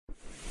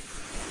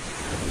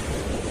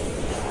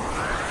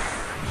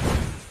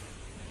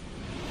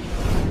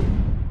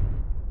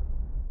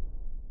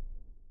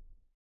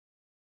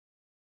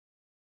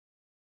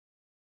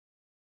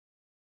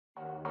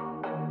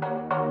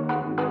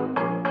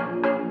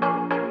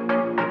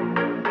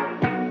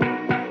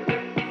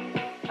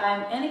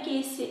I'm Anna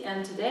Casey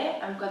and today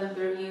I'm gonna be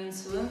reviewing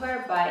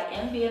swimwear by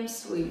MBM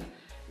Swim.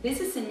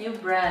 This is a new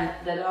brand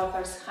that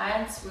offers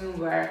high-end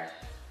swimwear.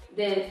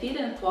 The fit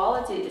and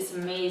quality is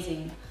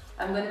amazing.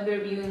 I'm gonna be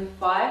reviewing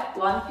 5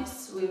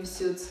 one-piece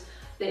swimsuits.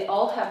 They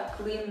all have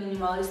clean,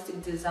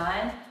 minimalistic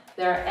design.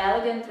 They're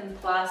elegant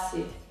and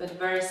classy, but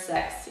very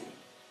sexy.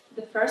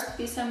 The first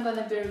piece I'm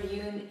gonna be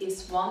reviewing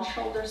is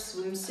one-shoulder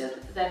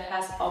swimsuit that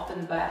has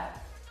open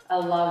back. I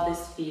love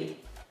this fit.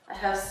 I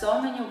have so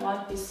many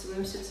one-piece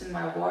swimsuits in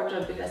my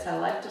wardrobe because I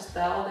like to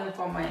style them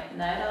for my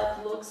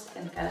night-out looks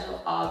and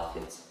casual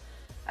outfits.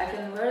 I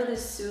can wear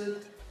this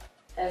suit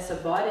as a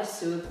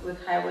bodysuit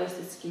with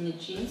high-waisted skinny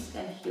jeans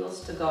and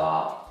heels to go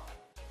out.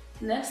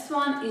 Next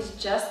one is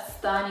just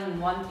stunning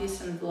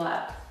one-piece in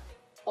black.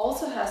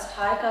 Also has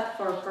high cut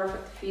for a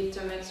perfect fit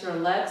to make your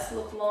legs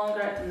look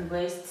longer and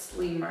waist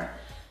slimmer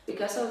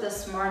because of the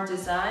smart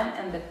design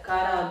and the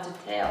cutout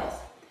details.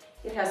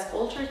 It has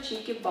ultra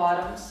cheeky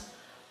bottoms.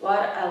 What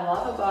I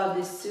love about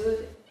this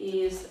suit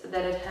is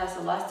that it has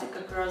elastic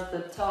across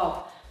the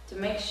top to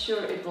make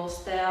sure it will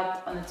stay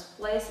up on its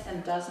place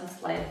and doesn't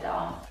slide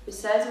down.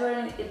 Besides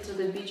wearing it to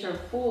the beach or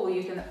pool,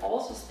 you can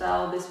also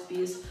style this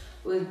piece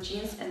with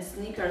jeans and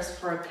sneakers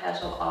for a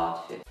casual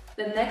outfit.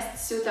 The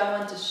next suit I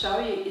want to show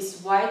you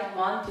is white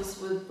one-piece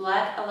with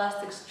black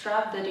elastic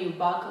strap that you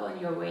buckle on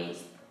your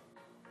waist.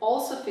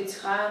 Also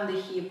fits high on the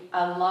hip.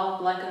 I love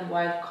black and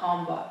white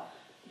combo.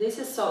 This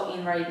is so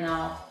in right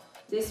now.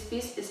 This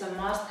piece is a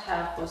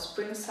must-have for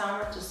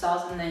spring-summer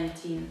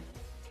 2019.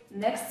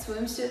 Next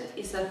swimsuit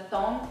is a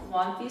thong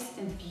one-piece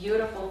in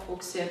beautiful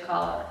fuchsia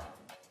color.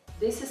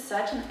 This is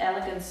such an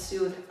elegant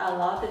suit. I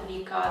love the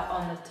V-cut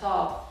on the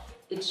top.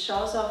 It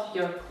shows off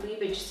your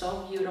cleavage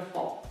so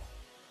beautiful.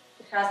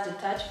 It has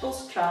detachable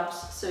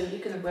straps so you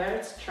can wear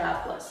it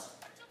strapless.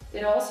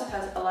 It also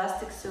has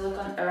elastic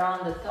silicone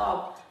around the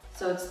top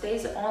so it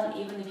stays on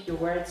even if you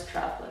wear it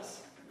strapless.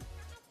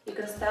 You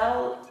can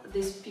style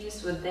this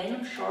piece with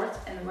denim shorts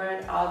and wear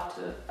it out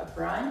to a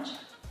brunch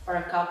or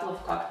a couple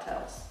of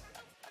cocktails.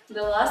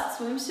 The last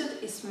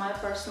swimsuit is my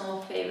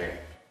personal favorite.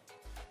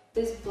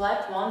 This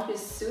black one-piece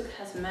suit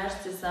has mesh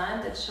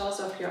design that shows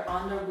off your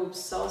underboobs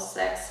so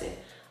sexy.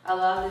 I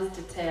love this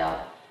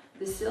detail.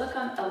 The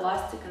silicone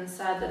elastic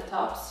inside the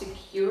top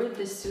secured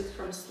the suit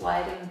from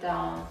sliding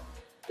down.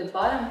 The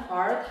bottom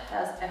part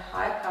has a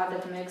high cut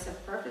that makes a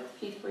perfect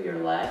fit for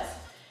your legs,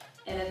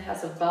 and it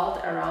has a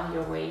belt around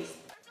your waist.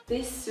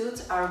 These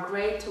suits are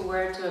great to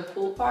wear to a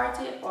pool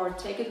party or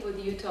take it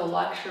with you to a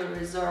luxury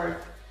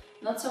resort.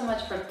 Not so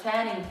much for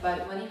tanning,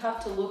 but when you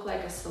have to look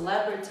like a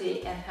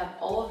celebrity and have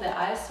all of the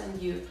eyes on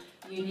you,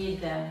 you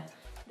need them.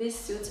 These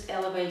suits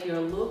elevate your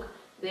look.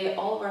 They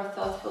all were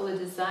thoughtfully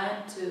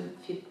designed to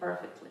fit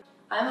perfectly.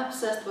 I'm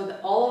obsessed with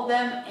all of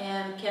them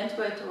and can't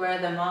wait to wear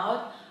them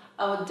out.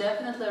 I would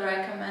definitely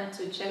recommend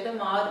to check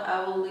them out.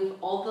 I will leave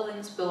all the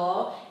links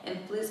below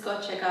and please go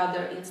check out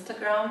their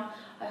Instagram.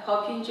 I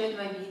hope you enjoyed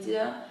my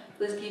video.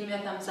 Please give me a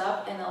thumbs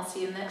up and I'll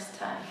see you next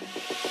time.